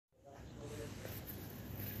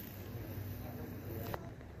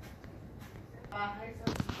First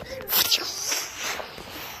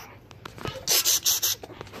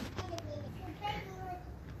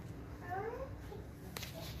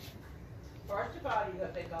of all, you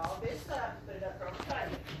got to take all this up, put it up on the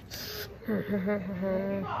table.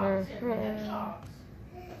 Box in that box.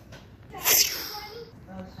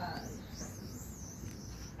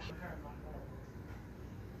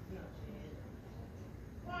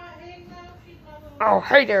 Oh,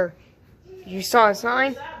 hey there. You saw a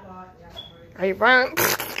sign? Hey, run.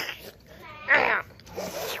 Ah.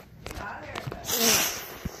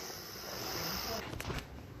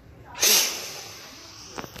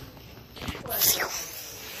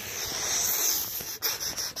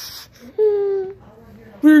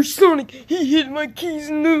 Where's Sonic? He hid my keys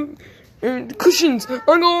in the cushions.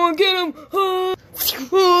 I'm gonna get him. Oh.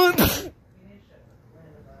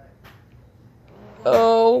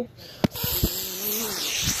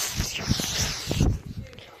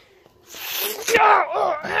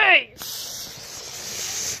 Oh, hey!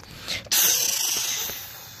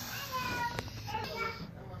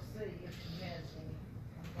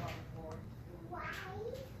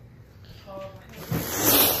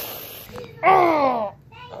 Oh!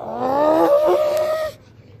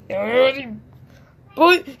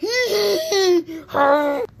 But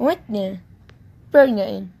what the? Very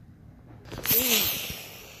nice.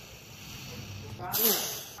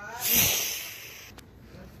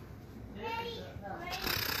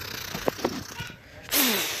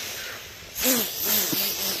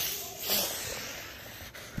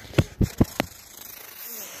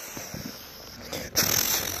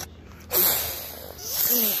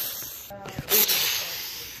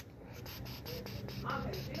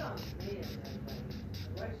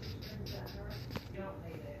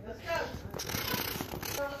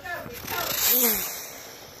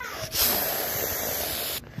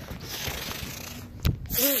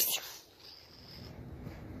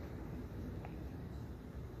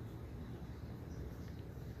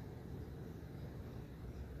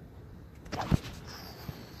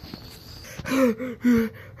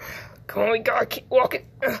 Come on, we gotta keep walking.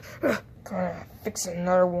 Gotta fix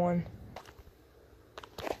another one.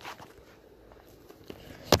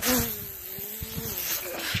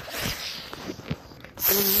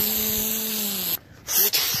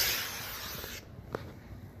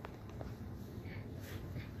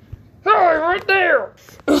 Hey, right there!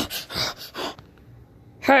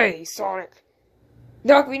 Hey, Sonic.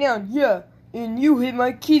 Knock me down, yeah, and you hit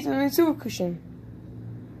my keys on the sofa cushion.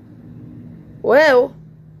 Well,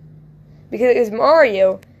 because it was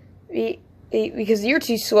Mario, because you're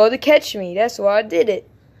too slow to catch me, that's why I did it.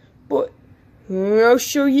 But I'll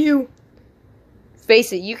show you.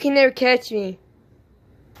 Face it, you can never catch me.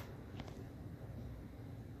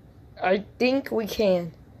 I think we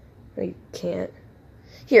can. No, you can't.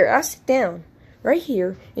 Here, I'll sit down right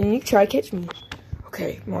here, and you try to catch me.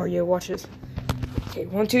 Okay, Mario, watch this. Okay,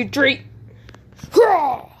 1, 2, 3.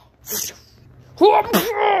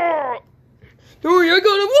 Hurry, I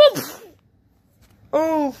got him!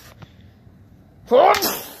 Oh.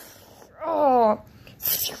 Oh.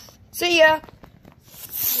 See ya.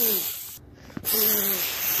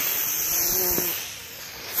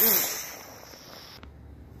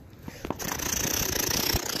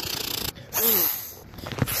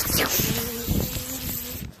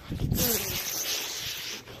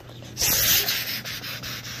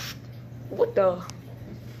 What the?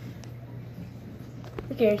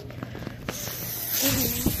 Who cares?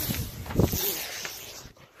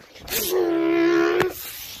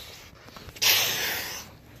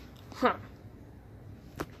 Huh.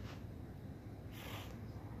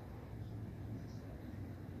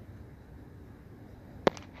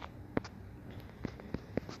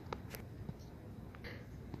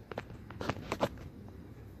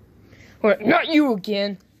 Well, not you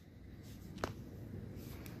again.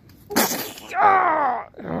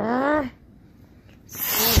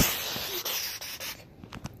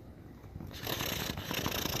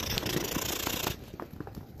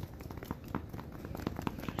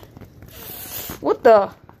 What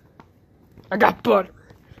the? I got butter.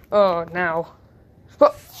 Oh, now.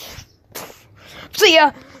 Oh. See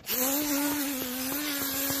ya.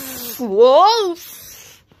 Whoa.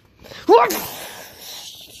 What?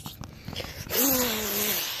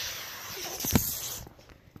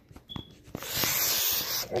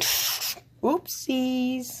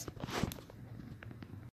 Oopsies.